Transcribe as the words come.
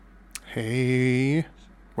Hey,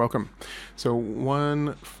 welcome. So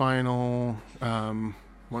one final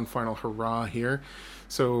hurrah here.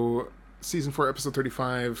 So season 4, episode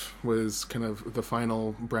 35 was kind of the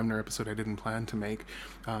final Bremner episode I didn't plan to make,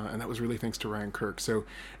 and that was really thanks to Ryan Kirk. So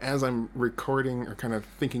as I'm recording or kind of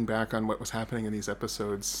thinking back on what was happening in these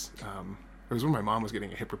episodes, it was when my mom was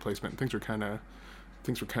getting a hip replacement. Things were kind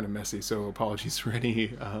of messy. So apologies for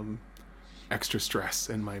any extra stress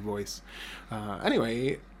in my voice.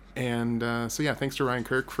 Anyway, and so yeah, thanks to Ryan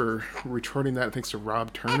Kirk for recording that. Thanks to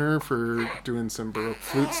Rob Turner for doing some Baroque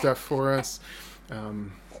flute stuff for us.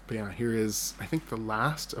 But yeah, here is, I think, the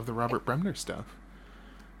last of the Robert Bremner stuff.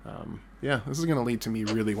 Yeah, this is going to lead to me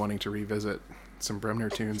really wanting to revisit some Bremner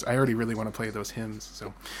tunes. I already really want to play those hymns.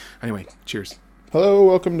 So anyway, cheers. Hello,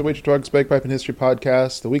 welcome to Wage Talks Bagpipe and History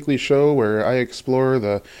Podcast, the weekly show where I explore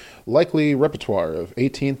the likely repertoire of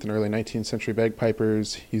 18th and early 19th century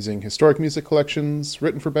bagpipers using historic music collections,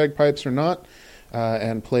 written for bagpipes or not,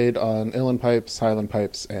 and played on uilleann pipes, highland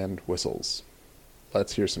pipes, and whistles.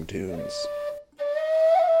 Let's hear some tunes.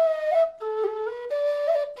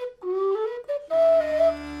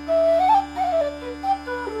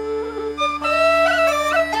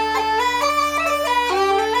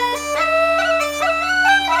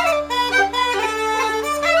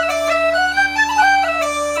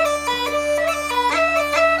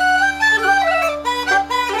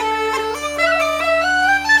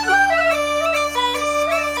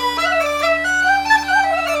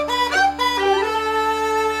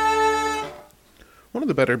 One of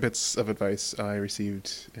the better bits of advice I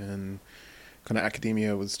received in kind of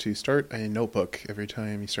academia was to start a notebook every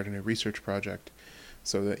time you start a new research project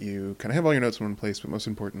so that you kind of have all your notes in one place, but most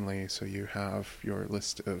importantly, so you have your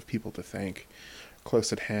list of people to thank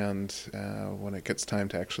close at hand when it gets time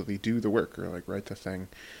to actually do the work or like write the thing,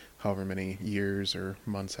 however many years or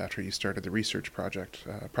months after you started the research project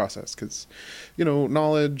process. Because,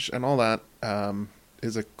 knowledge and all that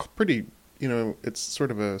is a pretty, it's sort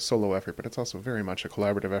of a solo effort, but it's also very much a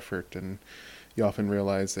collaborative effort. And you often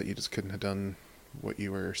realize that you just couldn't have done what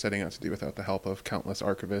you were setting out to do without the help of countless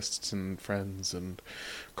archivists and friends and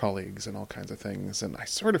colleagues and all kinds of things. And I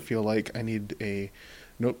sort of feel like I need a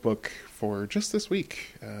notebook for just this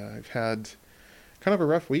week. I've had kind of a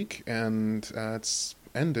rough week, and it's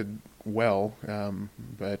ended well,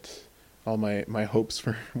 but all my hopes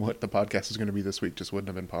for what the podcast is going to be this week just wouldn't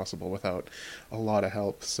have been possible without a lot of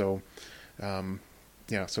help. So,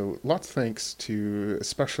 so lots of thanks to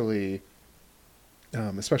especially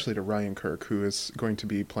to Ryan Kirk, who is going to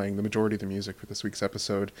be playing the majority of the music for this week's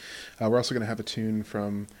episode. We're also going to have a tune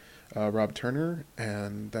from Rob Turner,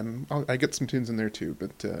 and then I get some tunes in there too,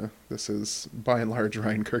 but this is by and large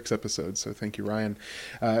Ryan Kirk's episode, so thank you, Ryan.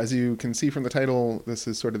 As you can see from the title, this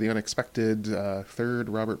is sort of the unexpected third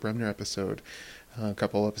Robert Bremner episode. A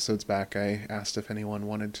couple episodes back, I asked if anyone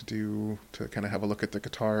wanted to kind of have a look at the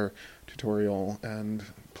guitar tutorial and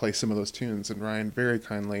play some of those tunes, and Ryan very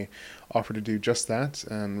kindly offered to do just that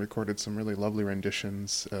and recorded some really lovely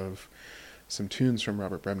renditions of some tunes from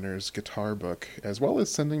Robert Bremner's guitar book, as well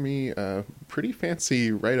as sending me a pretty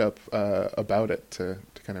fancy write-up about it to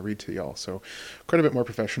kind of read to y'all. So quite a bit more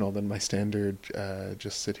professional than my standard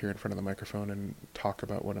just sit here in front of the microphone and talk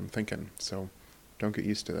about what I'm thinking. So don't get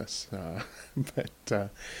used to this.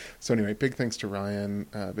 So anyway, big thanks to Ryan,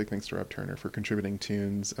 big thanks to Rob Turner for contributing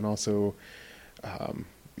tunes, and also,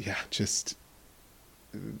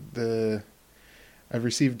 I've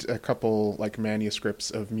received a couple like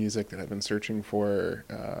manuscripts of music that I've been searching for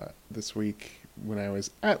this week when I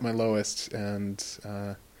was at my lowest, and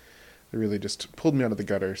they really just pulled me out of the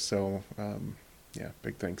gutter. So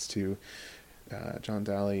big thanks to John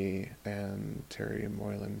Daly and Terry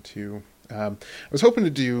Moylan too. I was hoping to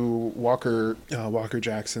do Walker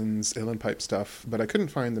Jackson's uilleann pipe stuff, but I couldn't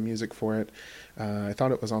find the music for it. I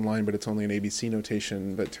thought it was online, but it's only an ABC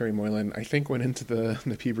notation. But Terry Moylan, I think, went into the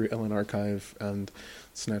Peabody uilleann archive and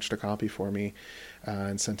snatched a copy for me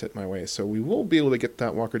and sent it my way. So we will be able to get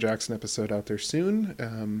that Walker Jackson episode out there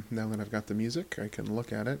soon. Now that I've got the music, I can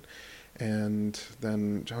look at it. And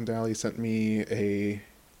then John Daly sent me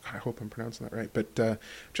I hope I'm pronouncing that right, but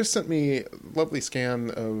just sent me a lovely scan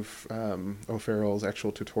of O'Farrell's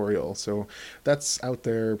actual tutorial. So that's out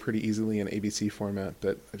there pretty easily in ABC format,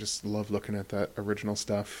 but I just love looking at that original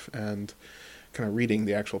stuff, and kind of reading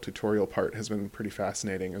the actual tutorial part has been pretty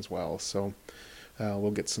fascinating as well. So we'll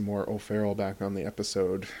get some more O'Farrell back on the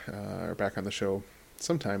episode, or back on the show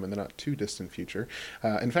sometime in the not too distant future.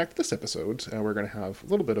 In fact, this episode, we're going to have a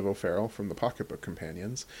little bit of O'Farrell from the Pocketbook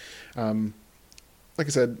Companions. Like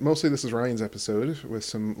I said, mostly this is Ryan's episode with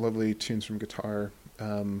some lovely tunes from guitar,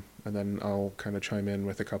 and then I'll kind of chime in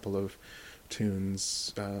with a couple of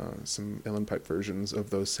tunes, some uilleann pipe versions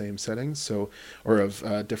of those same settings, or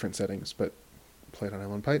of different settings, but played on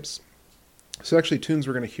uilleann pipes. So actually, tunes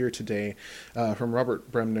we're going to hear today from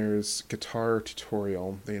Robert Bremner's guitar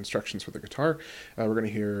tutorial, the instructions for the guitar. We're going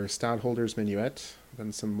to hear Stadholder's Minuet,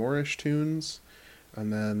 then some Moorish tunes,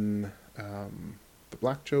 and then The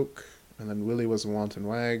Black Joke, and then Willie Was a Wanton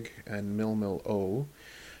Wag, and Mill Mill O.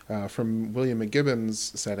 From William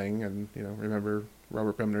McGibbon's setting, and remember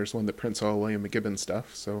Robert Bremner's one that prints all William McGibbon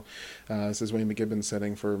stuff, so this is William McGibbon's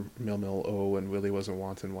setting for Mill Mill O and Willie Was a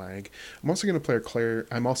Wanton Wag. I'm also going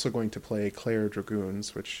to play Clare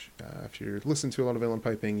Dragoons, which if you listen to a lot of uilleann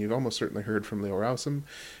piping, you've almost certainly heard from Leo Rowsome,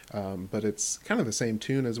 but it's kind of the same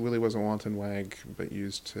tune as Willie Was a Wanton Wag, but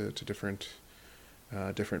used to different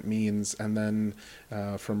means. And then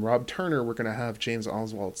from Rob Turner, we're going to have James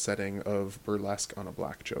Oswald's setting of Burlesque on a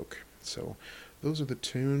Black Joke. So those are the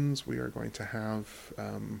tunes we are going to have,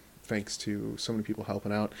 thanks to so many people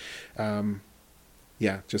helping out. I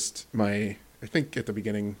think at the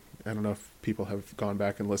beginning, I don't know if people have gone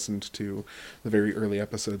back and listened to the very early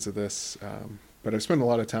episodes of this, but I've spent a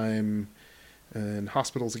lot of time in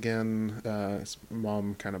hospitals again. His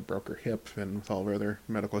mom kind of broke her hip, and with all of her other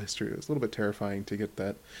medical history, it was a little bit terrifying to get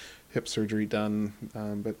that hip surgery done.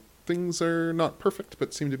 But things are not perfect,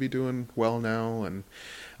 but seem to be doing well now. And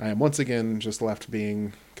I am once again just left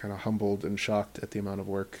being kind of humbled and shocked at the amount of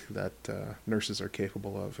work that nurses are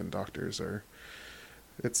capable of, and doctors are.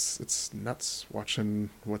 It's nuts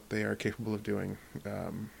watching what they are capable of doing.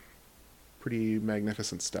 Pretty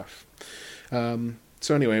magnificent stuff.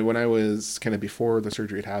 So anyway, when I was kind of before the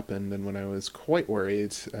surgery had happened, and when I was quite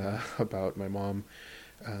worried about my mom,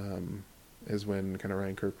 is when kind of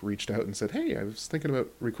Ryan Kirk reached out and said, "Hey, I was thinking about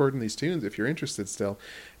recording these tunes if you're interested still."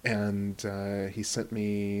 And he sent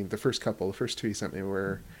me the first two he sent me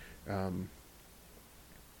were,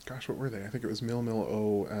 what were they? I think it was Mill Mill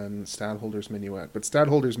O and Stadholder's Minuet. But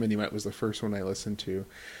Stadholder's Minuet was the first one I listened to.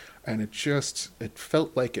 And it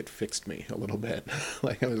felt like it fixed me a little bit.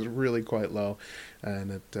 Like I was really quite low,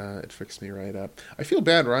 and it fixed me right up. I feel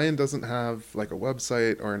bad Ryan doesn't have like a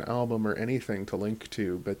website or an album or anything to link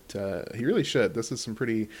to, but he really should. This is some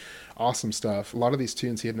pretty awesome stuff. A lot of these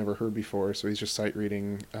tunes he had never heard before, so he's just sight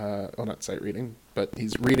reading. Not sight reading, but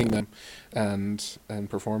he's reading them and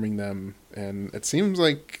performing them, and it seems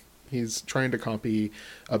like he's trying to copy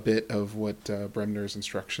a bit of what Bremner's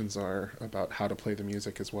instructions are about how to play the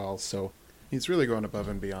music as well. So he's really going above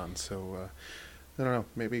and beyond. So I don't know,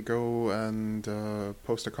 maybe go and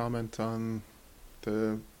post a comment on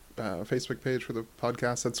the Facebook page for the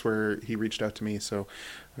podcast. That's where he reached out to me. So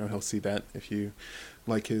he'll see that. If you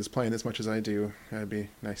like his playing as much as I do, it'd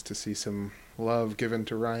be nice to see some love given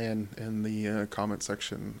to Ryan in the comment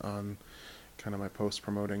section on kind of my post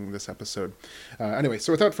promoting this episode. Anyway,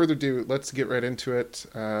 so without further ado, let's get right into it.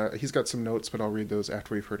 He's got some notes, but I'll read those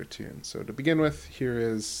after we've heard a tune. So to begin with, here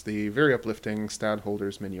is the very uplifting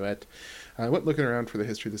Stadholder's Minuet. I went looking around for the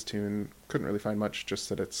history of this tune, couldn't really find much, just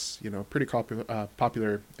that it's pretty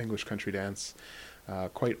popular English country dance,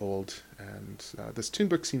 quite old, and this tune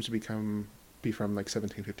book seems to be from like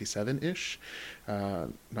 1757-ish.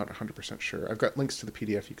 Not 100% sure. I've got links to the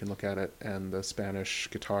PDF, you can look at it, and the Spanish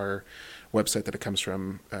guitar website that it comes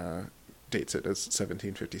from dates it as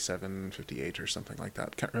 1757, 58 or something like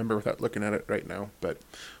that. Can't remember without looking at it right now, but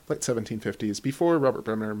late 1750s, before Robert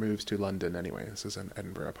Bremner moves to London anyway. This is an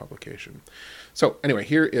Edinburgh publication. So anyway,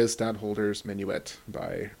 here is Stadholder's Minuet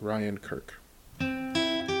by Ryan Kirk.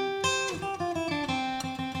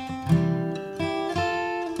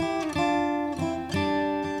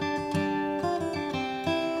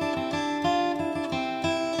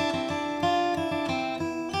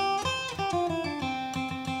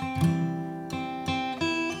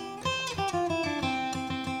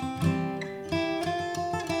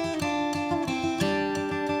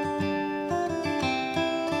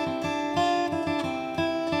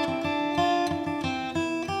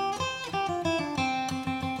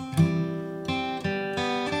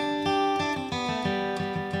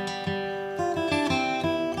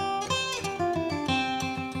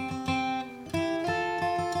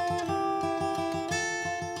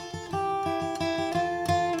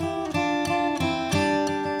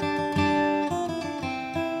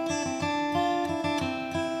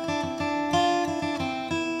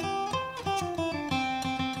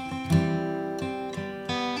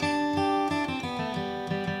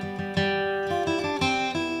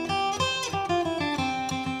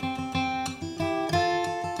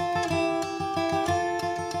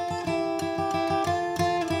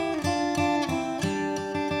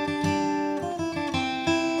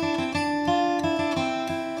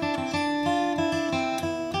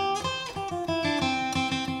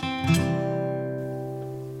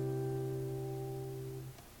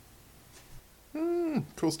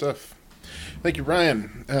 Cool stuff. Thank you,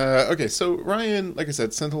 Ryan. Okay, so Ryan, like I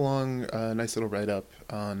said, sent along a nice little write-up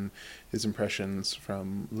on his impressions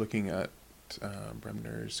from looking at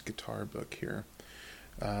Bremner's guitar book here.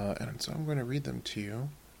 And so I'm going to read them to you.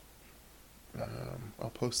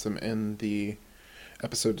 I'll post them in the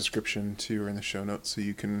episode description too, or in the show notes, so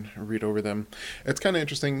you can read over them. It's kind of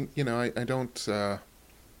interesting, you know. I don't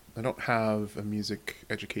have a music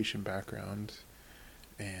education background,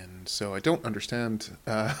 and so I don't understand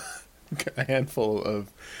a handful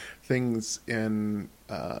of things in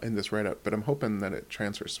this write up. But I'm hoping that it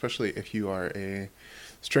transfers, especially if you are a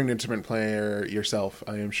stringed instrument player yourself.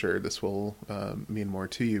 I am sure this will mean more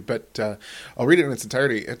to you. But I'll read it in its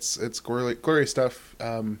entirety. It's glorious stuff.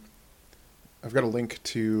 I've got a link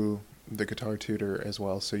to the Guitar Tutor as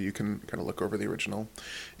well, so you can kind of look over the original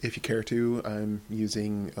if you care to. I'm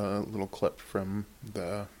using a little clip from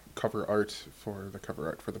the cover art for the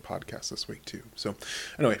podcast this week too. So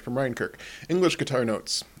anyway, from Ryan Kirk, English Guitar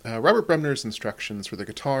Notes. Robert Bremner's Instructions for the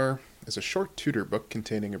Guitar is a short tutor book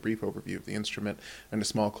containing a brief overview of the instrument and a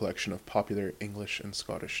small collection of popular English and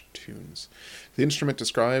Scottish tunes. The instrument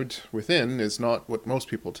described within is not what most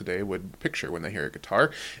people today would picture when they hear a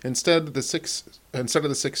guitar. Instead of the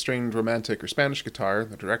six-stringed romantic or Spanish guitar,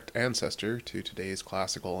 the direct ancestor to today's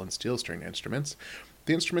classical and steel-string instruments,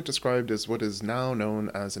 the instrument described is what is now known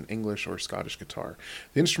as an English or Scottish guitar.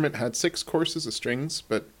 The instrument had 6 courses of strings,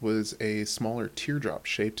 but was a smaller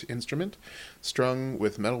teardrop-shaped instrument, strung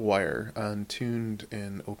with metal wire and tuned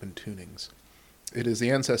in open tunings. It is the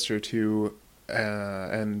ancestor to,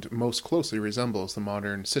 and most closely resembles, the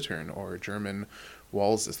modern Cittern or German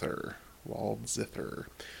Waldzither.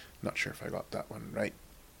 Not sure if I got that one right.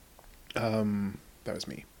 That was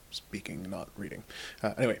me speaking, not reading.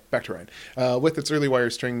 Anyway, back to Ryan. With its early wire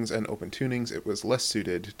strings and open tunings, it was less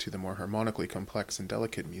suited to the more harmonically complex and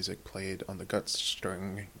delicate music played on the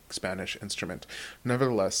gut-string Spanish instrument.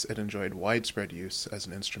 Nevertheless, it enjoyed widespread use as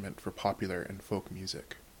an instrument for popular and folk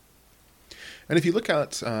music. And if you look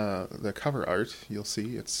at the cover art, you'll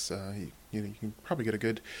see it's you can probably get a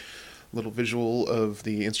good little visual of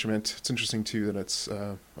the instrument. It's interesting too that it's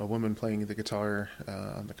a woman playing the guitar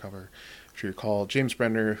on the cover. If you recall, James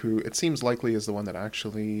Bremner, who it seems likely is the one that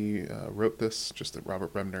actually wrote this, just that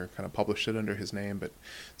Robert Bremner kind of published it under his name, but it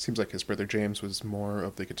seems like his brother James was more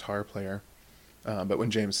of the guitar player. But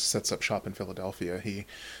when James sets up shop in Philadelphia, he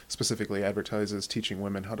specifically advertises teaching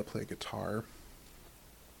women how to play guitar.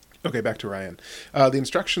 Okay, back to Ryan. The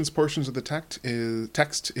instructions portions of the text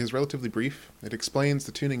is relatively brief. It explains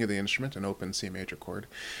the tuning of the instrument, an open C major chord,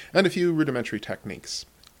 and a few rudimentary techniques.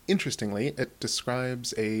 Interestingly, it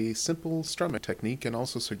describes a simple strumming technique and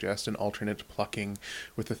also suggests an alternate plucking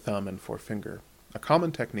with the thumb and forefinger, a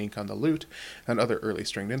common technique on the lute and other early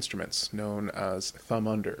stringed instruments, known as thumb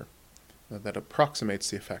under, that approximates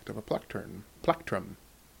the effect of a plectrum.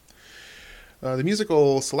 The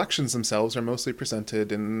musical selections themselves are mostly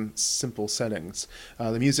presented in simple settings.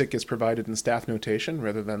 The music is provided in staff notation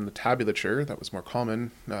rather than the tablature that was more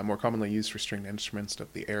commonly used for stringed instruments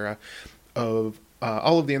of the era.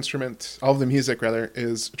 All of the music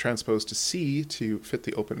is transposed to C to fit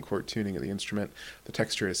the open chord tuning of the instrument. The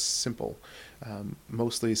texture is simple,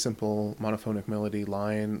 mostly simple monophonic melody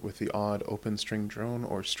line with the odd open string drone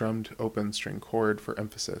or strummed open string chord for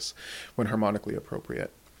emphasis when harmonically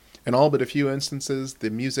appropriate. In all but a few instances,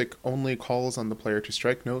 the music only calls on the player to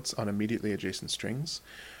strike notes on immediately adjacent strings,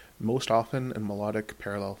 most often in melodic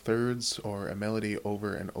parallel thirds or a melody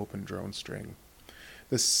over an open drone string.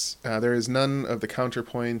 There is none of the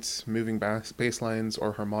counterpoint, moving bass lines,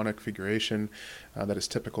 or harmonic figuration that is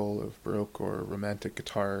typical of Baroque or Romantic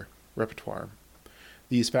guitar repertoire.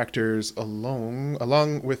 These factors,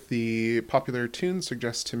 along with the popular tunes,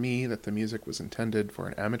 suggest to me that the music was intended for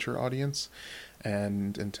an amateur audience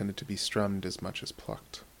and intended to be strummed as much as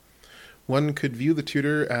plucked. One could view the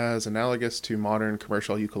tutor as analogous to modern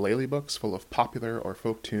commercial ukulele books full of popular or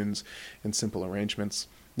folk tunes in simple arrangements.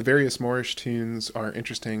 The various Moorish tunes are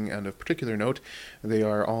interesting and of particular note. They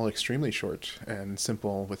are all extremely short and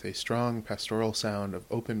simple, with a strong pastoral sound of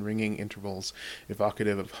open ringing intervals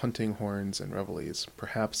evocative of hunting horns and reveilles,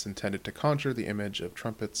 perhaps intended to conjure the image of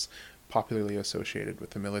trumpets popularly associated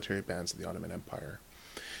with the military bands of the Ottoman Empire.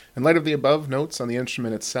 In light of the above notes on the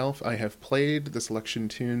instrument itself, I have played the selected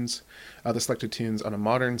tunes on a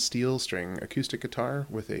modern steel string acoustic guitar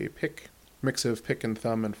with a mix of pick and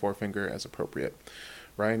thumb and forefinger as appropriate.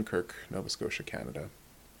 Ryan Kirk, Nova Scotia, Canada.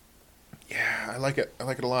 Yeah, I like it. I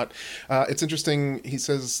like it a lot. It's interesting. He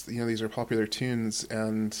says, these are popular tunes,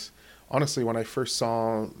 and honestly, when I first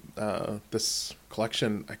saw this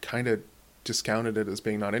collection, I kind of discounted it as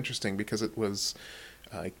being not interesting because it was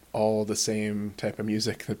all the same type of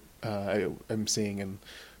music that I'm seeing in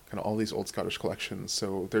kind of all these old Scottish collections.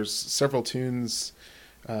 So there's several tunes.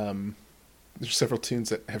 There's several tunes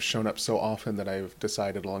that have shown up so often that I've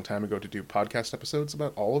decided a long time ago to do podcast episodes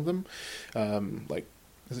about all of them. Like,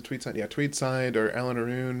 is it Tweedside? Yeah, Tweedside or Alan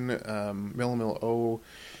Aroon, Mill Mill O,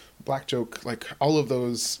 Black Joke. Like, all of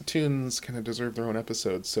those tunes kind of deserve their own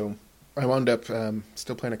episodes. So I wound up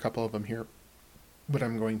still playing a couple of them here, but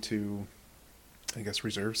I'm going to, I guess,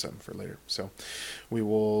 reserve some for later. So we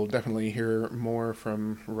will definitely hear more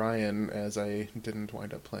from Ryan, as I didn't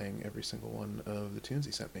wind up playing every single one of the tunes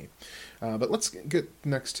he sent me. But let's get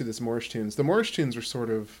next to this Moorish tunes. The Moorish tunes are sort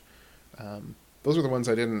of, those are the ones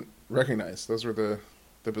I didn't recognize. Those were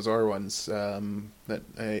the bizarre ones that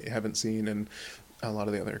I haven't seen in a lot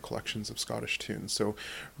of the other collections of Scottish tunes. So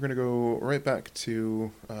we're going to go right back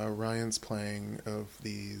to Ryan's playing of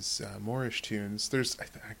these Moorish tunes. There's,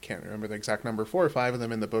 I can't remember the exact number, 4 or 5 of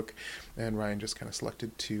them in the book, and Ryan just kind of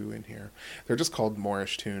selected 2 in here. They're just called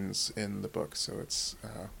Moorish tunes in the book, so it's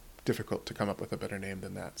difficult to come up with a better name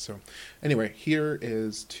than that. So anyway, here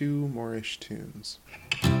is 2 Moorish tunes.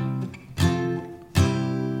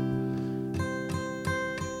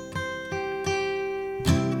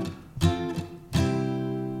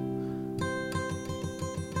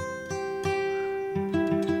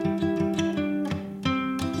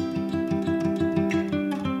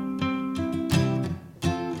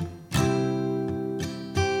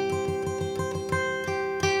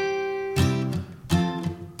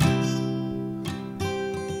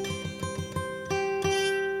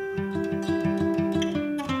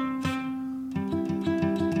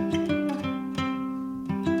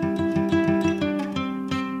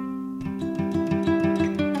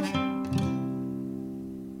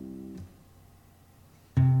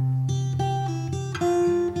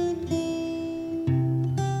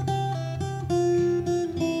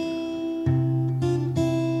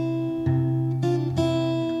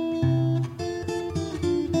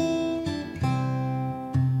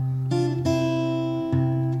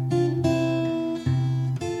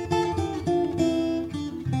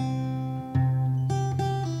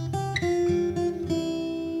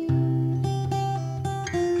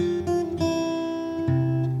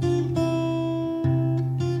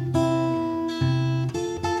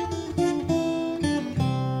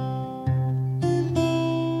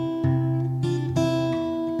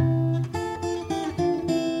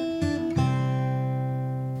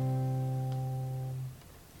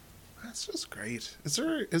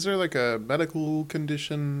 Is there like a medical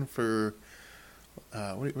condition for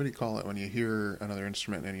what do you call it when you hear another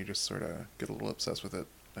instrument and you just sort of get a little obsessed with it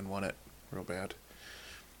and want it real bad?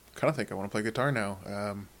 Kind of think I want to play guitar now.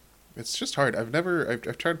 It's just hard. I've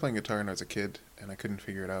tried playing guitar when I was a kid and I couldn't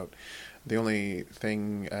figure it out. The only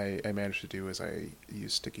thing I managed to do is I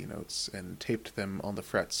used sticky notes and taped them on the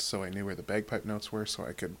frets so I knew where the bagpipe notes were, so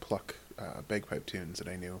I could pluck bagpipe tunes that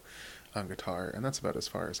I knew on guitar, and that's about as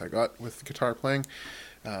far as I got with guitar playing.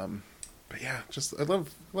 But yeah, just I love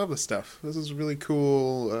this stuff. This is really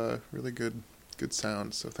cool, really good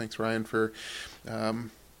sound. So thanks, Ryan, for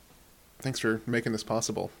making this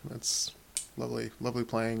possible. That's lovely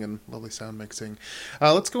playing and lovely sound mixing.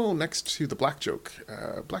 Let's go next to the Black Joke.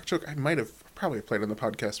 Black Joke I might have probably played on the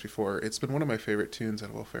podcast before. It's been one of my favorite tunes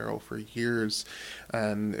at Will Ferrell for years,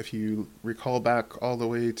 and if you recall back all the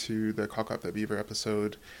way to the Cock Up That Beaver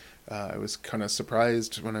episode, I was kind of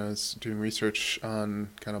surprised when I was doing research on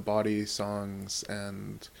kind of body songs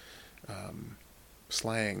and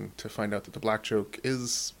slang to find out that the Black Joke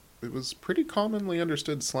it was pretty commonly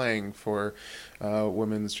understood slang for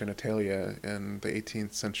women's genitalia in the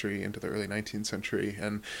 18th century into the early 19th century,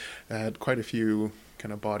 and had quite a few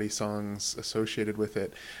kind of body songs associated with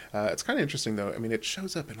it. It's kind of interesting, though. I mean, it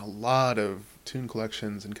shows up in a lot of tune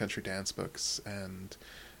collections and country dance books, and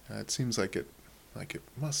it seems like it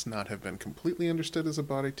must not have been completely understood as a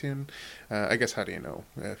body tune. I guess, how do you know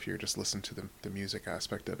if you're just listening to the music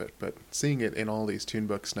aspect of it? But seeing it in all these tune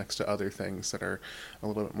books next to other things that are a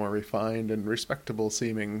little bit more refined and respectable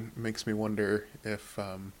seeming makes me wonder if,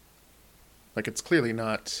 like, it's clearly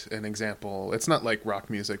not an example. It's not like rock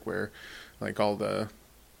music where, like, all the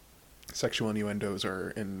sexual innuendos are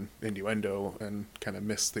in innuendo and kind of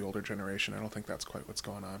miss the older generation. I don't think that's quite what's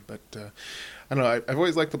going on, but I don't know. I've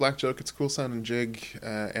always liked the Black Joke. It's a cool sounding jig,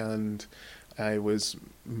 and I was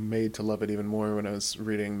made to love it even more when I was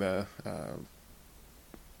reading those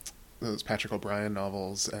Patrick O'Brian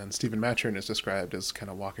novels, and Stephen Maturin is described as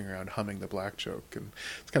kind of walking around humming the Black Joke, and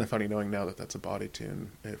it's kind of funny knowing now that that's a body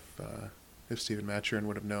tune. If Stephen Maturin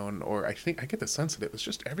would have known, or I get the sense that it was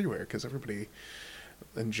just everywhere because everybody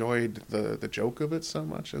enjoyed the joke of it so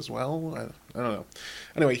much as well. I don't know.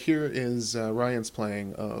 Anyway, here is Ryan's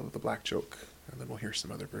playing of the Black Joke, and then we'll hear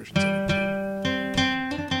some other versions of it too.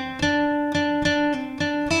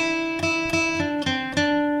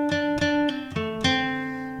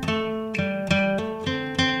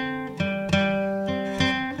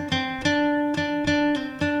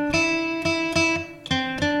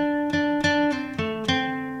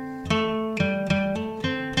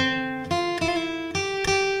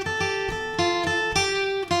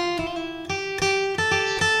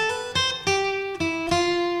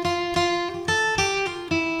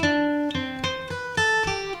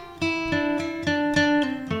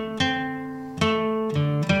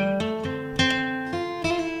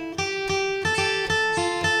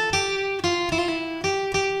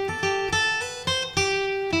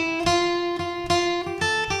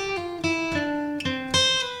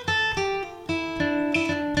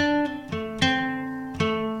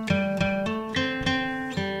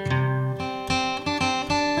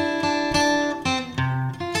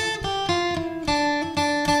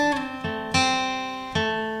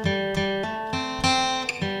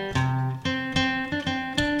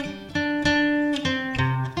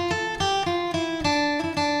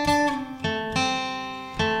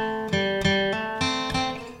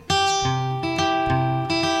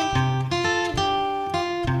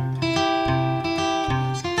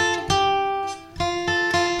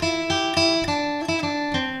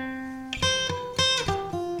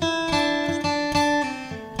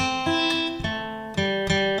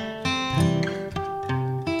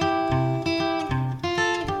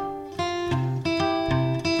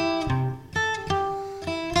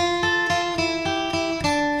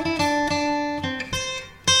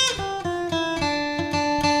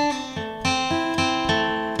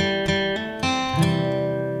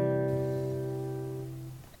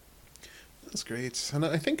 That's great. And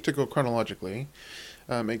I think to go chronologically,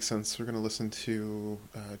 makes sense. We're going to listen to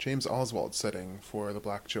James Oswald's setting for the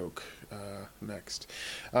Black Joke next.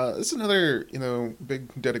 This is another,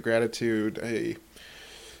 big debt of gratitude.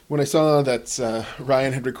 When I saw that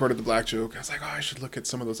Ryan had recorded the Black Joke, I was like, oh, I should look at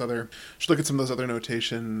some of those other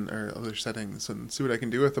notation or other settings and see what I can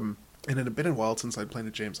do with them. And it had been a while since I'd played a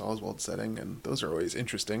James Oswald setting, and those are always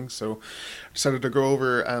interesting. So I decided to go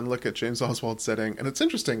over and look at James Oswald's setting. And it's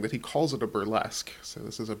interesting that he calls it a burlesque. So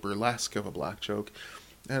this is a burlesque of a Black Joke.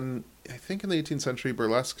 And I think in the 18th century,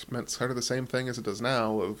 burlesque meant sort of the same thing as it does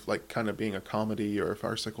now, of like kind of being a comedy or a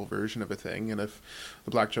farcical version of a thing. And if the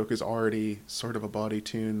Black Joke is already sort of a bawdy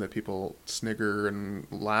tune that people snigger and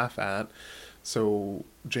laugh at, so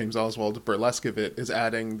James Oswald's burlesque of it is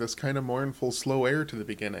adding this kind of mournful, slow air to the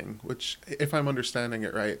beginning, which, if I'm understanding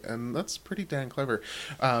it right, and that's pretty damn clever.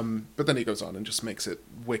 But then he goes on and just makes it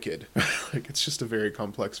wicked. Like, it's just a very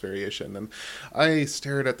complex variation. And I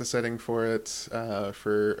stared at the setting for it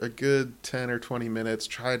for a good 10 or 20 minutes,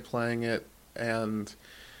 tried playing it, and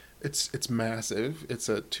it's massive. It's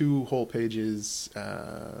a 2 whole pages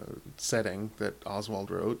setting that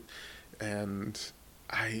Oswald wrote, and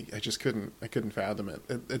I just couldn't fathom it.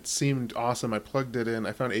 It seemed awesome. I plugged it in.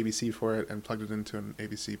 I found ABC for it and plugged it into an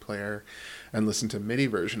ABC player and listened to MIDI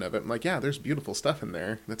version of it. I'm like, yeah, there's beautiful stuff in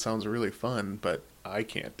there. That sounds really fun, but I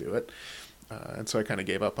can't do it. And so I kind of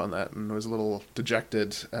gave up on that and was a little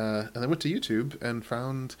dejected. And then went to YouTube and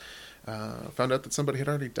found out that somebody had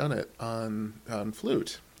already done it on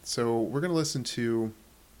flute. So we're going to listen to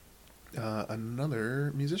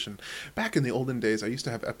another musician. Back in the olden days, I used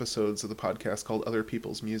to have episodes of the podcast called Other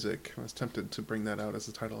People's Music. I was tempted to bring that out as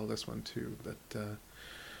the title of this one too, but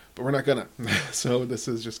we're not gonna. So this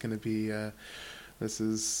is just gonna be this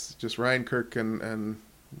is just Ryan Kirk and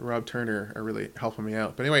Rob Turner are really helping me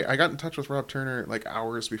out. But anyway, I got in touch with Rob Turner like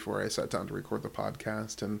hours before I sat down to record the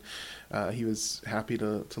podcast, and he was happy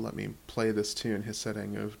to let me play this tune, his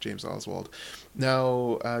setting of James Oswald.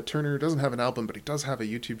 Now, Turner doesn't have an album, but he does have a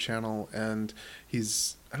YouTube channel, and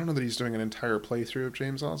I don't know that he's doing an entire playthrough of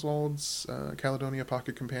James Oswald's Caledonia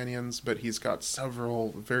Pocket Companions, but he's got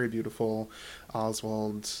several very beautiful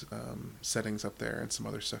Oswald settings up there and some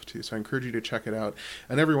other stuff too. So I encourage you to check it out.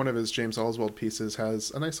 And every one of his James Oswald pieces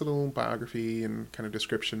has a nice little biography and kind of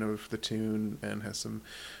description of the tune, and has some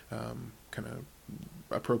kind of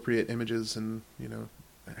appropriate images and,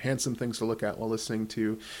 handsome things to look at while listening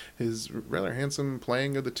to his rather handsome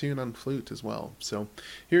playing of the tune on flute as well. So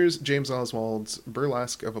here's James Oswald's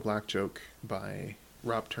Burlesque of a Black Joke by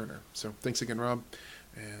Rob Turner. So thanks again, Rob,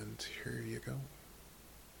 and here you go.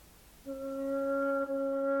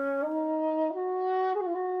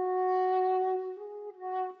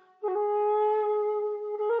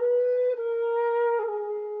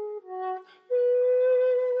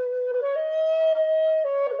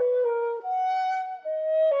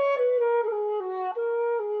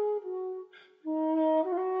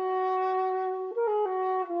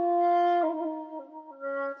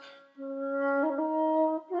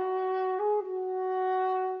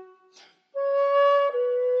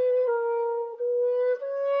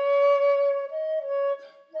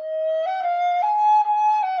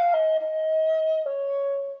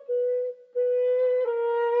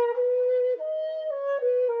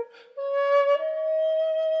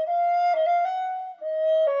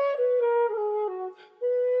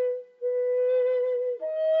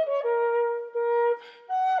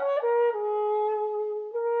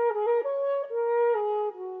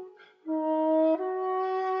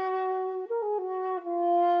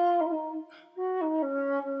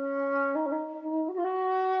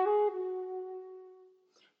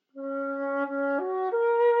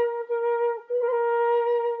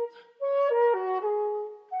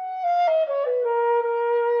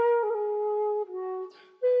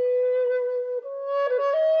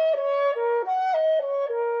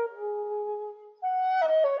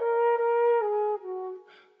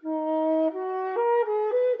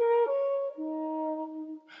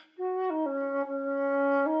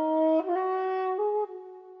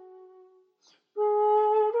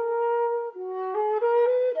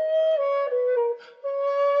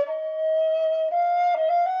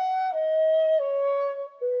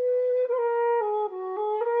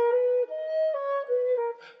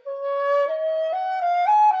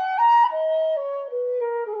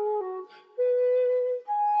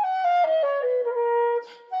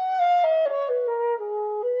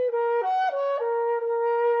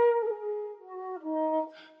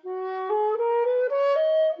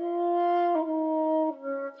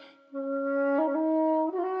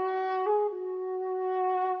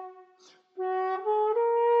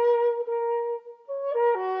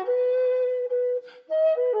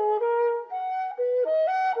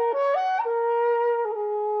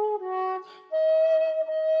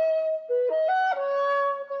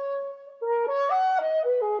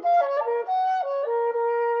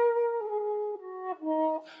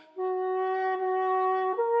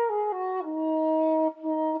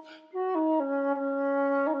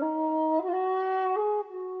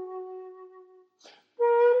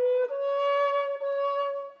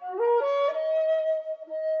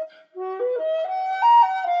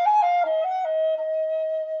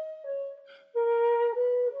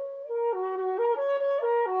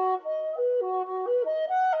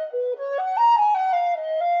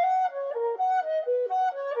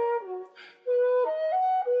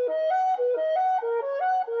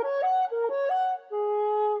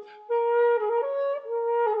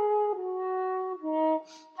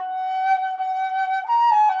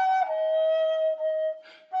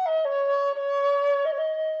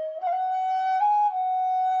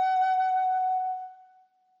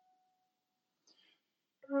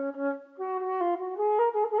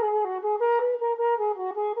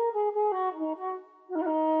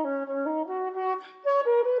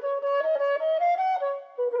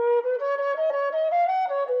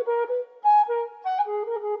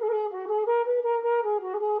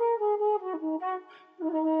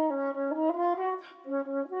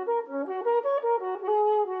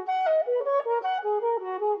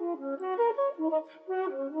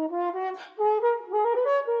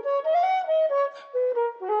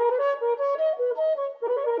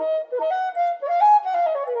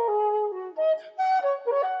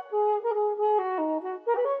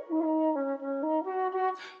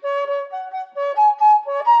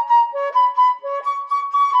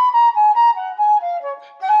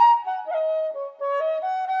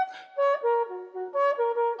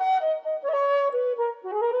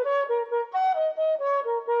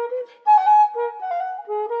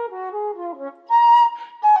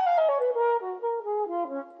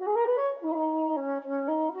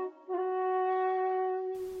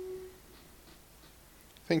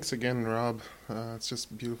 Thanks again, Rob. It's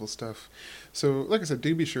just beautiful stuff. So, like I said,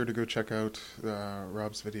 do be sure to go check out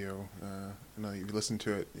Rob's video. You know, if you listen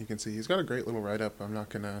to it, you can see he's got a great little write-up. I'm not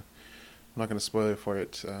gonna spoil it for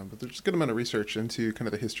it, but there's a good amount of research into kind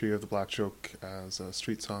of the history of the Black Joke as a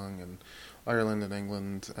street song in Ireland and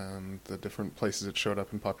England, and the different places it showed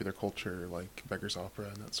up in popular culture, like Beggar's Opera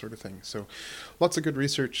and that sort of thing. So, lots of good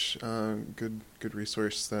research, good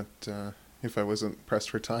resource that if I wasn't pressed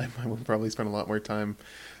for time, I would probably spend a lot more time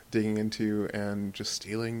digging into and just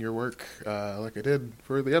stealing your work, like I did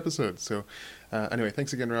for the episode. So, anyway,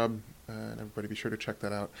 thanks again, Rob, and everybody be sure to check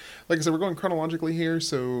that out. Like I said, we're going chronologically here,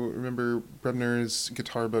 so remember Brebner's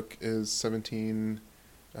guitar book is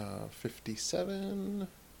 1757.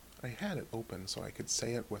 I had it open so I could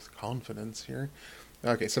say it with confidence here.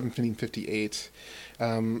 Okay, 1758.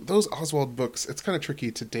 Those Oswald books, it's kind of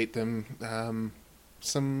tricky to date them.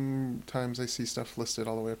 Sometimes I see stuff listed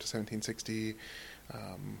all the way up to 1760.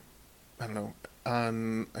 I don't know.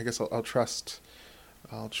 I guess I'll trust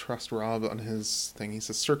Rob on his thing. He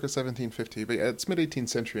says circa 1750, but yeah, it's mid 18th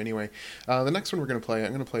century anyway. The next one I'm going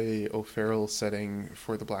to play O'Farrell's setting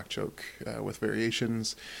for the Black Joke with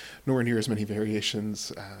variations, nowhere near as many variations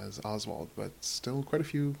as Oswald, but still quite a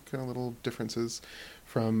few kind of little differences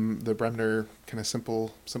from the Bremner kind of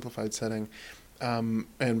simplified setting. And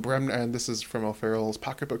this is from O'Farrell's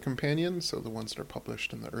Pocketbook Companion, so the ones that are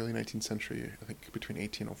published in the early 19th century, I think between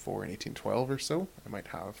 1804 and 1812 or so. I might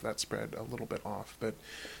have that spread a little bit off, but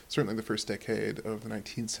certainly the first decade of the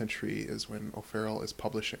 19th century is when O'Farrell is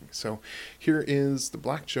publishing. So here is The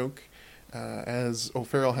Black Joke, as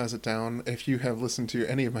O'Farrell has it down. If you have listened to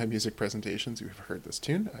any of my music presentations, you have heard this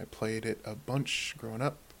tune. I played it a bunch growing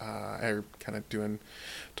up. I kind of doing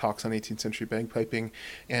talks on 18th century bagpiping,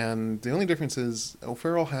 and the only difference is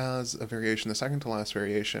O'Farrell has a variation, the second to last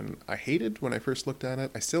variation. I hated when I first looked at it.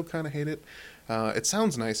 I still kind of hate it. It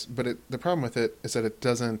sounds nice, but the problem with it is that it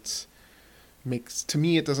doesn't make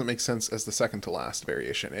sense as the second to last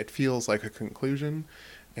variation. It feels like a conclusion,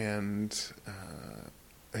 and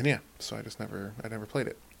yeah, so I never played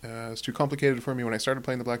it. It's too complicated for me when I started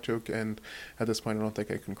playing the Black Joke, and at this point I don't think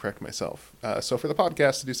I can correct myself. So for the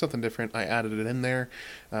podcast, to do something different, I added it in there.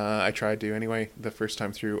 I tried to anyway. The first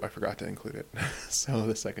time through, I forgot to include it. So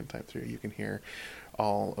the second time through, you can hear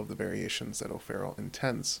all of the variations that O'Farrell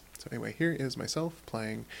intends. So anyway, here is myself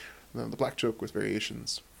playing the Black Joke with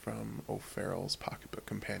variations from O'Farrell's Pocketbook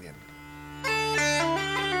Companion.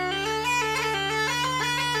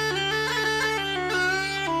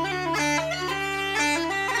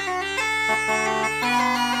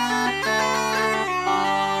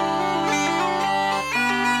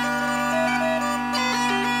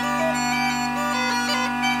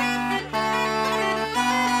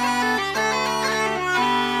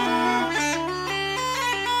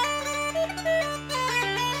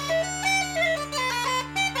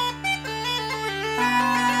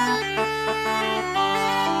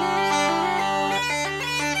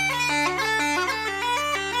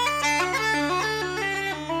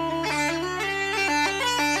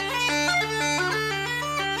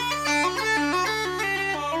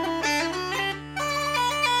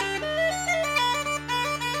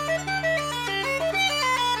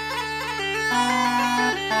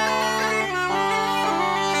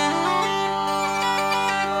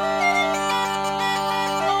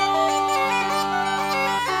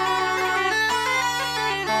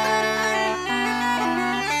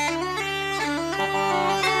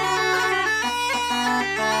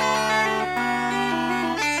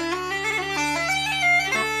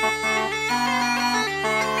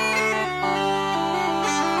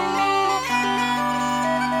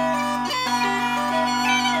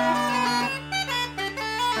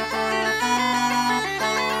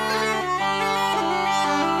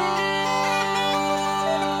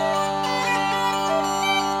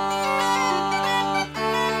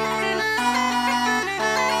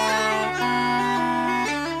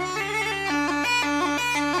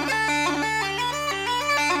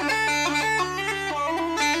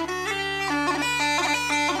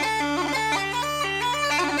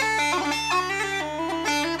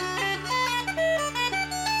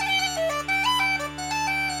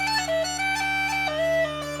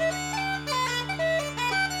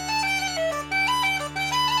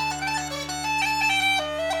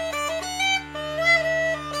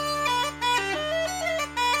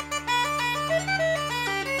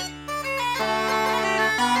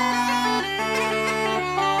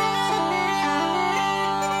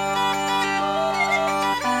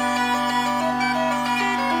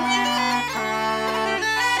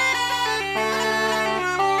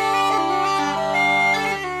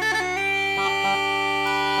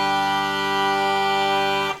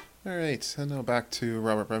 right, and now back to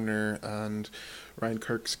Robert Bremner and Ryan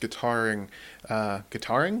Kirk's guitaring.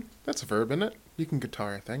 Guitaring? That's a verb, isn't it? You can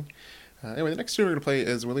guitar a thing. Anyway, the next tune we're going to play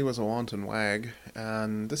is Willie Was a Wanton Wag,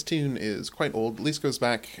 and this tune is quite old. At least goes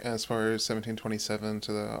back as far as 1727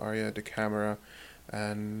 to the Aria de Camera,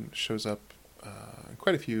 and shows up in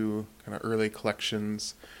quite a few kind of early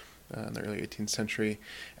collections in the early 18th century,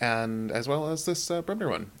 and as well as this Bremner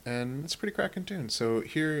one, and it's a pretty cracking tune. So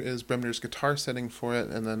here is Bremner's guitar setting for it,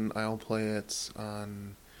 and then I'll play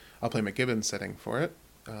McGibbon's setting for it,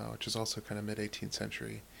 which is also kind of mid 18th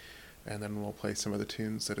century, and then we'll play some of the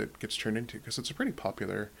tunes that it gets turned into, because it's a pretty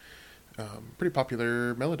popular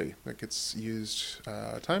melody that gets used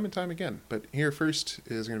time and time again. But here first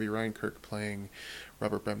is going to be Ryan Kirk playing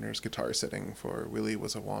Robert Bremner's guitar setting for Willie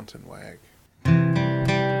Was a Wanton Wag.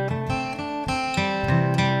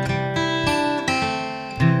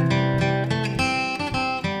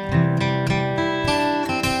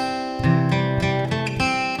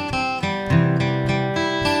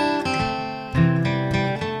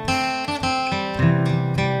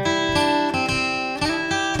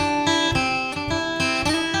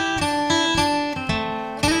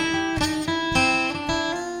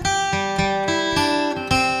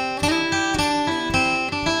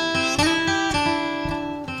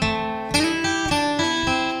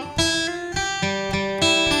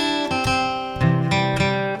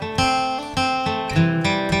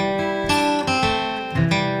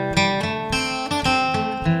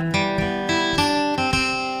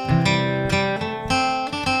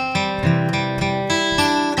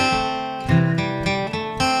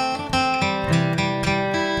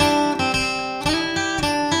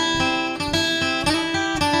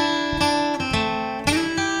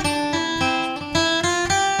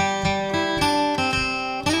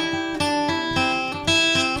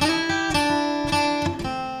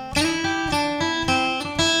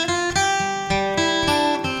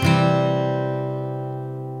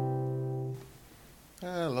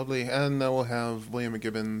 Lovely, and now we'll have William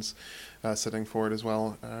McGibbon's setting for it as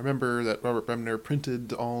well. I remember that Robert Bremner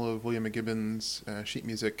printed all of William McGibbon's sheet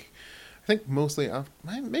music, I think mostly,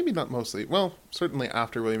 maybe not mostly, well, certainly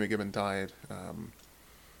after William McGibbon died.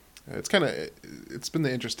 It's been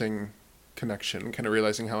the interesting connection, kind of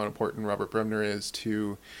realizing how important Robert Bremner is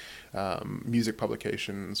to music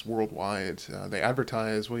publications worldwide. They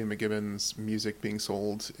advertise William McGibbon's music being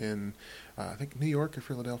sold in, I think, New York or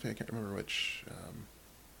Philadelphia, I can't remember which.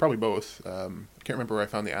 Probably both. I can't remember where I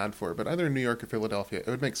found the ad for it, but either in New York or Philadelphia. It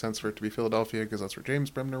would make sense for it to be Philadelphia because that's where James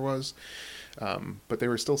Bremner was. But they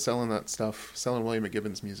were still selling that stuff, selling William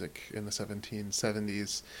McGibbon's music in the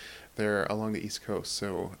 1770s there along the East Coast.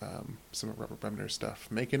 So some of Robert Bremner's stuff,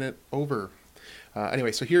 making it over.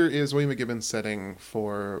 Anyway, so here is William McGibbon's setting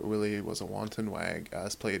for Willie Was a Wanton Wag,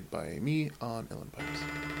 as played by me on Uilleann Pipes.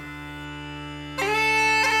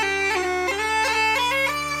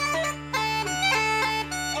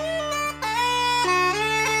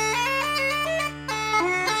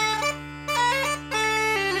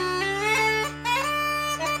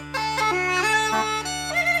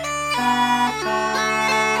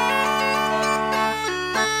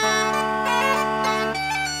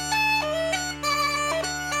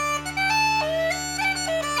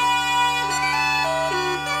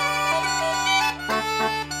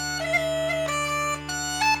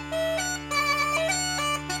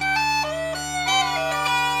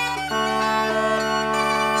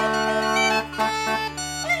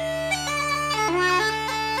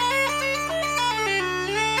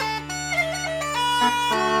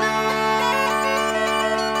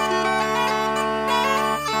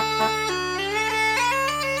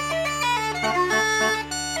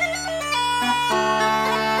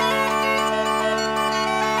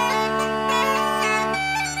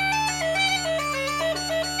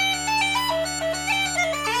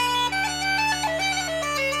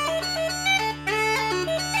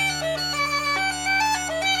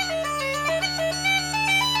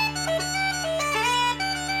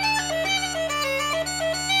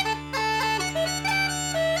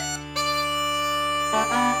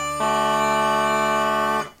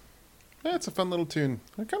 It's a fun little tune.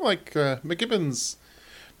 I kind of like McGibbon's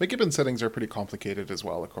settings are pretty complicated as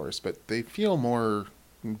well, of course, but they feel more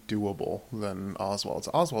doable than Oswald's.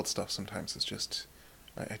 Oswald's stuff sometimes is just,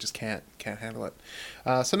 I just can't handle it.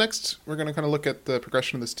 So next, we're going to kind of look at the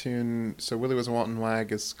progression of this tune. So Willie Was a Wanton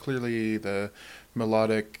Wag is clearly the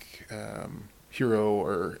melodic hero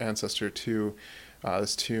or ancestor to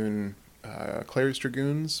this tune, Clare's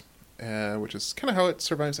Dragoons, which is kind of how it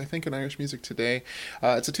survives, I think, in Irish music today.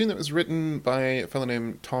 It's a tune that was written by a fellow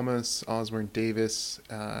named Thomas Osborne Davis.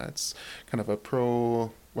 It's kind of a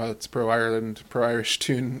well, it's pro-Ireland, pro-Irish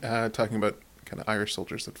tune, talking about kind of Irish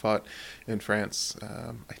soldiers that fought in France.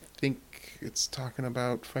 I think it's talking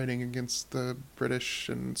about fighting against the British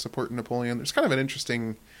and supporting Napoleon. There's an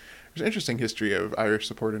interesting history of Irish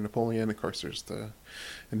support of Napoleon. Of course, there's the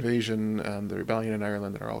invasion and the rebellion in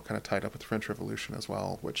Ireland that are all kind of tied up with the French Revolution as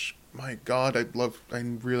well, which, my God, I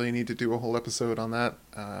really need to do a whole episode on that.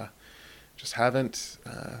 Just haven't.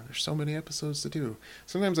 There's so many episodes to do.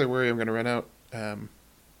 Sometimes I worry I'm going to run out,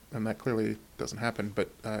 and that clearly doesn't happen, but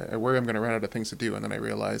I worry I'm going to run out of things to do, and then I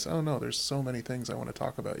realize, oh no, there's so many things I want to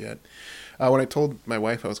talk about yet. When I told my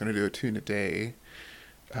wife I was going to do a tune a day,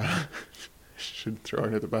 should throw her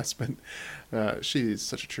under the bus, but she's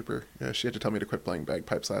such a trooper. She had to tell me to quit playing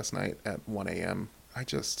bagpipes last night at 1 a.m. I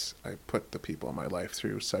put the people in my life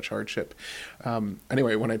through such hardship.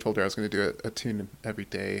 Anyway, when I told her I was going to do a tune every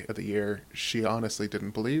day of the year, she honestly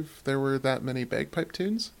didn't believe there were that many bagpipe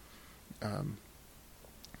tunes.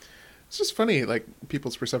 It's just funny, like,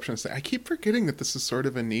 people's perceptions. I keep forgetting that this is sort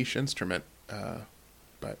of a niche instrument.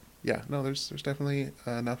 But yeah, no, there's definitely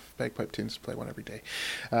enough bagpipe tunes to play one every day.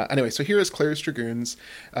 Anyway, so here is Clare's Dragoons.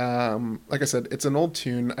 Like I said, it's an old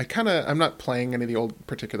tune. I'm not playing any of the old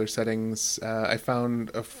particular settings. I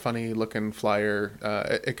found a funny looking flyer.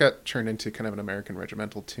 It got turned into kind of an American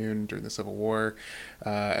regimental tune during the Civil War,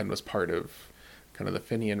 and was part of kind of the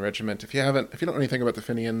Fenian Regiment. If you don't know anything about the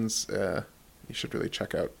Fenians, you should really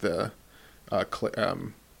check out the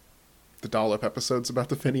Dollop episodes about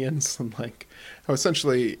the Fenians, and like how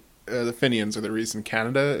essentially the Fenians are the reason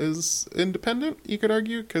Canada is independent, you could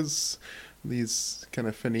argue, because these kind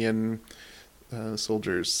of Fenian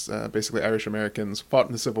soldiers, basically Irish Americans, fought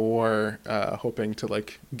in the Civil War, hoping to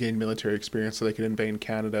like gain military experience so they could invade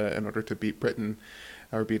Canada in order to beat Britain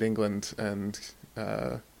or beat England. And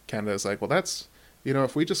Canada's like, well, that's,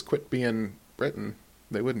 if we just quit being Britain,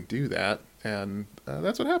 they wouldn't do that. And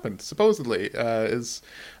that's what happened, supposedly.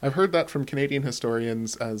 I've heard that from Canadian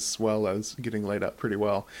historians, as well as getting laid out pretty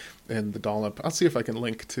well in the Dollop. I'll see if I can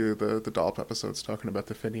link to the Dollop episodes talking about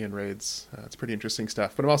the Fenian raids. It's pretty interesting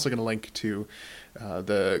stuff. But I'm also going to link to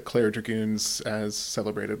the Clare Dragoons as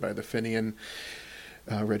celebrated by the Fenian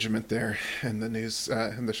regiment there in the news,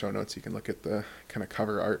 in the show notes. You can look at the kind of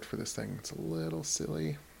cover art for this thing. It's a little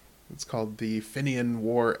silly. It's called The Fenian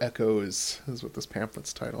War Echoes, is what this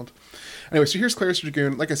pamphlet's titled. Anyway, so here's Clare's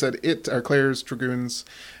Dragoon. Like I said, Clare's Dragoons.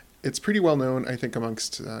 It's pretty well known, I think,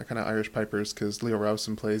 amongst kind of Irish pipers, because Leo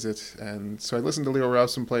Rowson plays it. And so I listened to Leo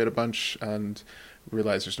Rowson play it a bunch and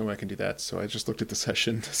realized there's no way I can do that. So I just looked at the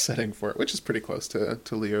session setting for it, which is pretty close to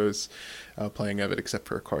Leo's playing of it, except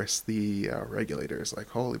for, of course, the regulators. Like,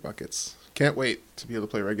 holy buckets. Can't wait to be able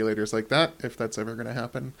to play regulators like that, if that's ever going to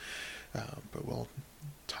happen. But we'll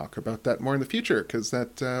talk about that more in the future, because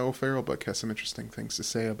that O'Farrell book has some interesting things to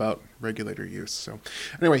say about regulator use. So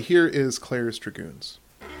anyway, here is Clare's Dragoons.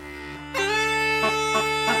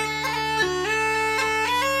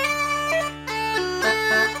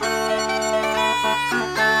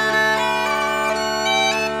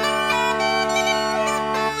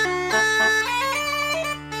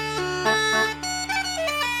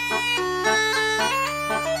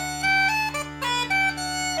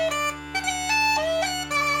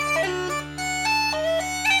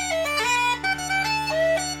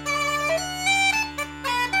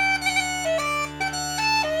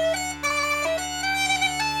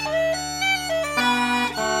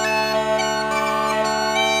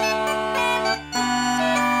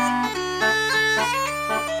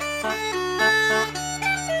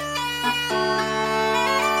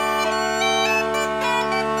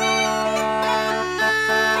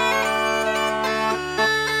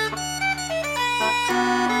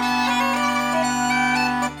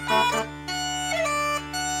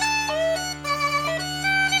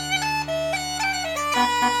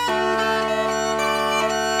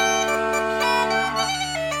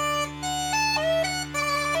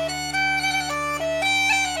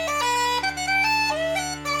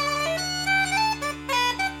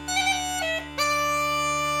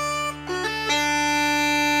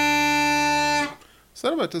 So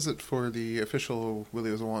that about does it for the official Willie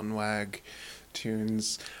Was a Wanton Wag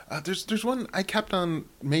tunes. There's one I kept on,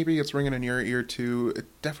 maybe it's ringing in your ear too. It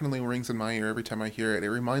definitely rings in my ear every time I hear it. It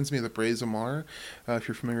reminds me of the Braes o' Mar, if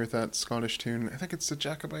you're familiar with that Scottish tune. I think it's a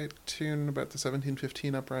Jacobite tune about the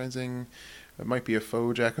 1715 uprising. It might be a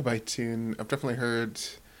faux Jacobite tune. I've definitely heard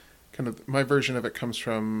kind of, my version of it comes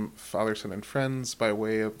from Fatherson and Friends by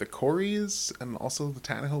way of the Coreys and also the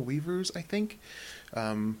Tannahill Weavers, I think.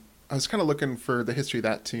 I was kind of looking for the history of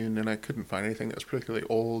that tune, and I couldn't find anything that was particularly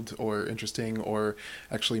old or interesting or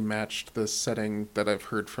actually matched the setting that I've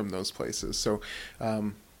heard from those places. So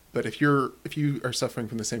But if you are suffering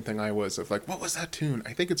from the same thing I was, of like, what was that tune?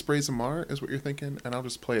 I think it's Brazen Mar is what you're thinking, and I'll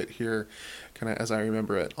just play it here, kind of as I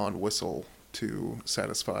remember it on whistle to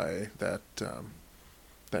satisfy that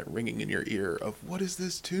ringing in your ear of what is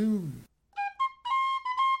this tune?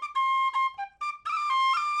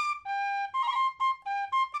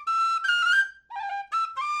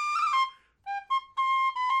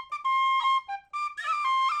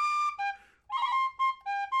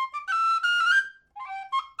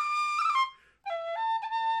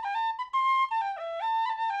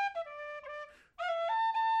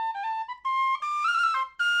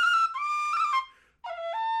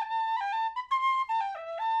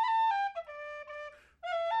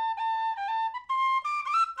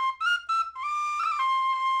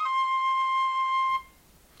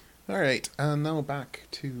 All right, and now back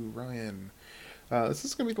to Ryan. This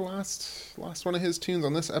is going to be the last one of his tunes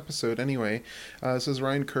on this episode, anyway. This is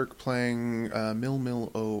Ryan Kirk playing Mill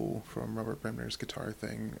Mill O from Robert Bremner's guitar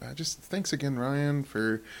thing. Just thanks again, Ryan,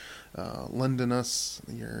 for lending us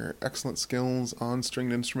your excellent skills on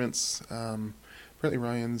stringed instruments. Apparently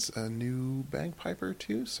Ryan's a new bagpiper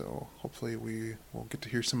too, so hopefully we will get to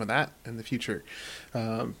hear some of that in the future.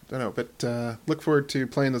 Don't know, but look forward to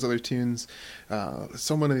playing those other tunes.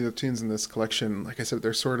 So many of the tunes in this collection, like I said,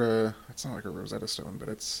 they're sort of, it's not like a Rosetta Stone, but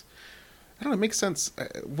it's, I don't know, it makes sense.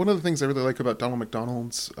 One of the things I really like about Donald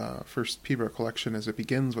McDonald's first Peabody collection is it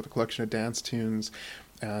begins with a collection of dance tunes,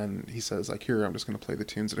 and he says, like, here, I'm just going to play the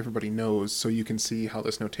tunes that everybody knows so you can see how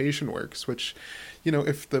this notation works, which, you know,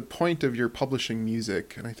 if the point of your publishing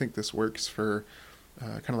music, and I think this works for,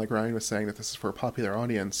 kind of like Ryan was saying, that this is for a popular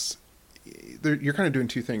audience, you're kind of doing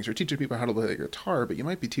two things. You're teaching people how to play the guitar, but you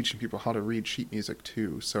might be teaching people how to read sheet music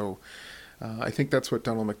too, so I think that's what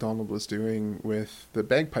Donald McDonald was doing with the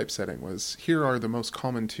bagpipe setting, was here are the most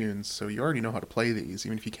common tunes, so you already know how to play these,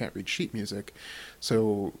 even if you can't read sheet music.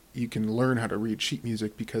 So you can learn how to read sheet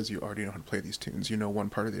music because you already know how to play these tunes. You know one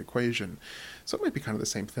part of the equation. So it might be kind of the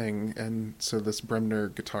same thing. And so this Bremner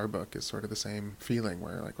guitar book is sort of the same feeling,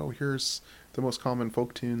 where like, oh, here's the most common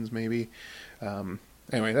folk tunes, maybe.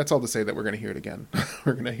 Anyway, that's all to say that we're going to hear it again.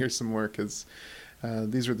 We're going to hear some more, because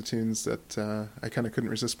these are the tunes that I kind of couldn't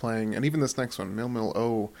resist playing. And even this next one, Mill Mill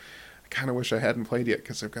O, I kind of wish I hadn't played yet,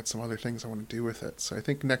 because I've got some other things I want to do with it. So I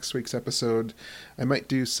think next week's episode, I might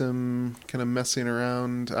do some kind of messing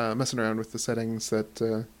around with the settings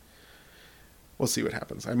that, we'll see what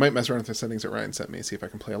happens. I might mess around with the settings that Ryan sent me, see if I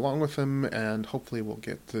can play along with him, and hopefully we'll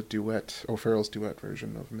get the duet, O'Farrell's duet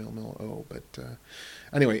version of Mill Mill O. But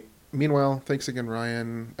anyway, meanwhile, thanks again,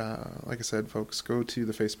 Ryan. Like I said, folks, go to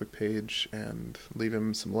the Facebook page and leave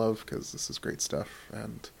him some love, because this is great stuff.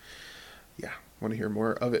 And yeah, want to hear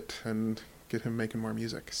more of it and get him making more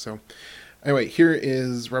music. So anyway, here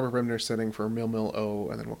is Robert Bremner's setting for Mill Mill O,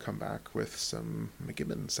 and then we'll come back with some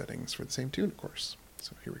McGibbon settings for the same tune, of course.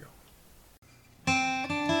 So here we go.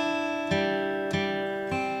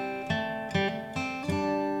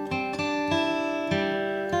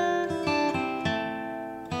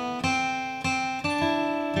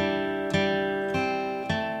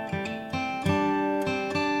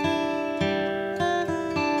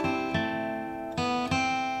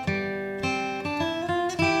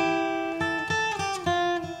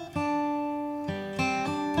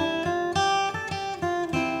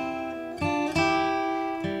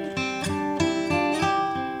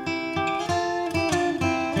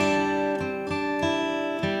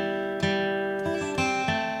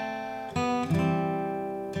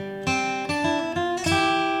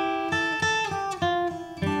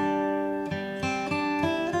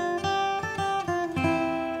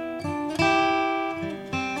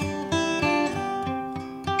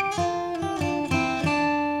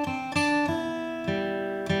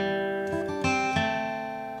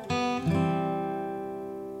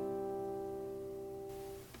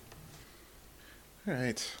 All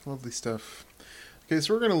right, lovely stuff. Okay,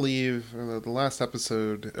 so we're going to leave the last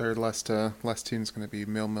episode, or last tune is going to be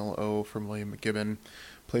Mill Mill O from William McGibbon,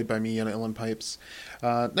 played by me on uilleann pipes.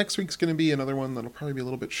 Next week's going to be another one that'll probably be a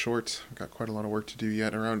little bit short. I've got quite a lot of work to do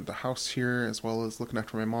yet around the house here, as well as looking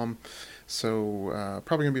after my mom. So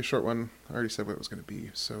probably going to be a short one. I already said what it was going to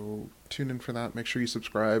be. So tune in for that. Make sure you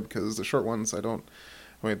subscribe, because the short ones the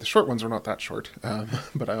short ones are not that short,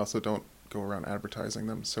 but I also don't go around advertising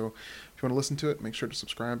them. So if you want to listen to it, make sure to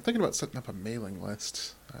subscribe. I'm thinking about setting up a mailing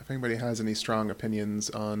list. If anybody has any strong opinions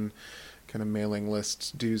on kind of mailing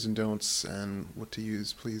list do's and don'ts and what to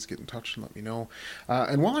use, please get in touch and let me know.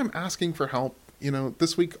 And while I'm asking for help,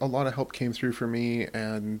 this week a lot of help came through for me,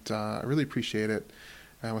 and I really appreciate it.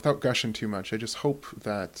 Without gushing too much, I just hope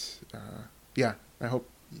that, I hope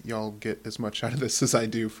y'all get as much out of this as I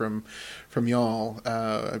do from y'all.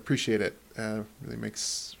 I appreciate it. Really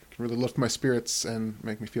can really lift my spirits and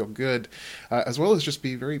make me feel good, as well as just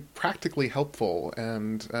be very practically helpful.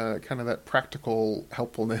 And kind of that practical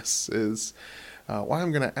helpfulness is why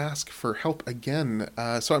I'm going to ask for help again.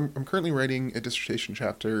 So I'm currently writing a dissertation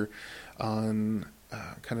chapter on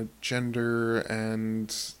kind of gender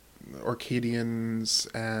and Orcadians,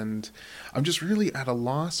 and I'm just really at a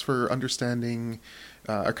loss for understanding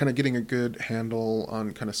or kind of getting a good handle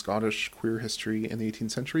on kind of Scottish queer history in the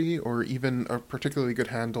 18th century, or even a particularly good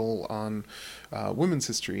handle on women's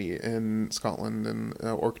history in Scotland and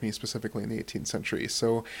Orkney specifically in the 18th century.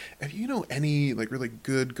 So if you know any like really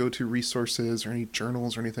good go-to resources or any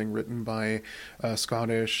journals or anything written by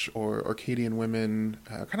Scottish or Orcadian women,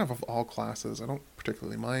 kind of all classes, I don't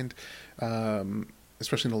particularly mind,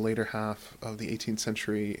 especially in the later half of the 18th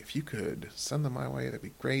century, if you could send them my way, that'd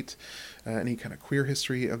be great. Any kind of queer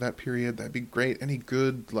history of that period, that'd be great. Any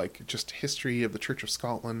good, like, just history of the Church of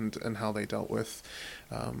Scotland and how they dealt with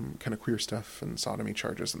kind of queer stuff and sodomy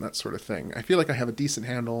charges and that sort of thing. I feel like I have a decent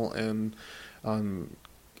handle on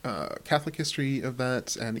Catholic history of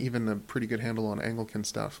that, and even a pretty good handle on Anglican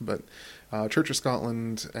stuff, but Church of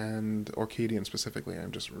Scotland and Orcadian specifically,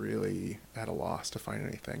 I'm just really at a loss to find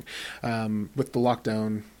anything. With the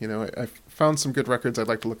lockdown, I've found some good records I'd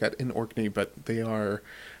like to look at in Orkney, but they are,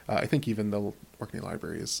 I think even the Orkney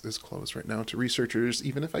Library is closed right now to researchers,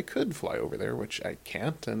 even if I could fly over there, which I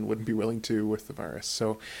can't and wouldn't be willing to with the virus.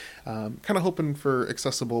 So kind of hoping for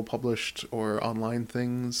accessible published or online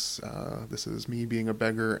things. This is me being a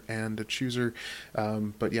beggar and a chooser.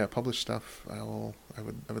 But yeah, published stuff, I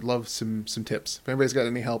would love some tips. If anybody's got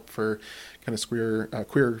any help for kind of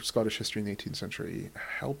queer Scottish history in the 18th century,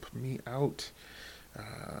 help me out.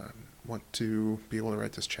 Want to be able to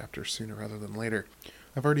write this chapter sooner rather than later.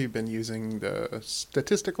 I've already been using the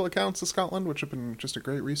statistical accounts of Scotland, which have been just a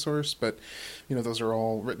great resource, but, those are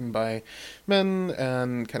all written by men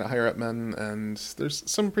and kind of higher up men, and there's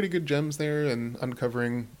some pretty good gems there and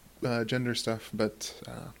uncovering gender stuff, but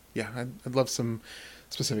yeah, I'd love some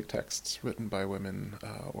specific texts written by women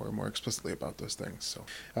or more explicitly about those things. So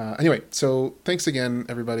anyway, so thanks again,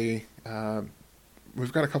 everybody.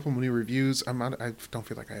 We've got a couple of new reviews. I don't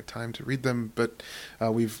feel like I have time to read them, but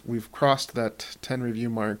we've crossed that 10 review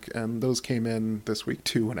mark, and those came in this week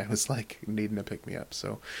too when I was like needing to pick me up.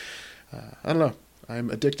 So I don't know. I'm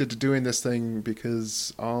addicted to doing this thing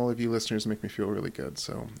because all of you listeners make me feel really good.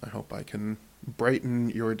 So I hope I can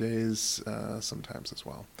brighten your days sometimes as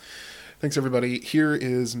well. Thanks, everybody. Here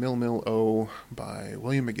is Mill Mill O by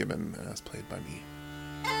William McGibbon, as played by me.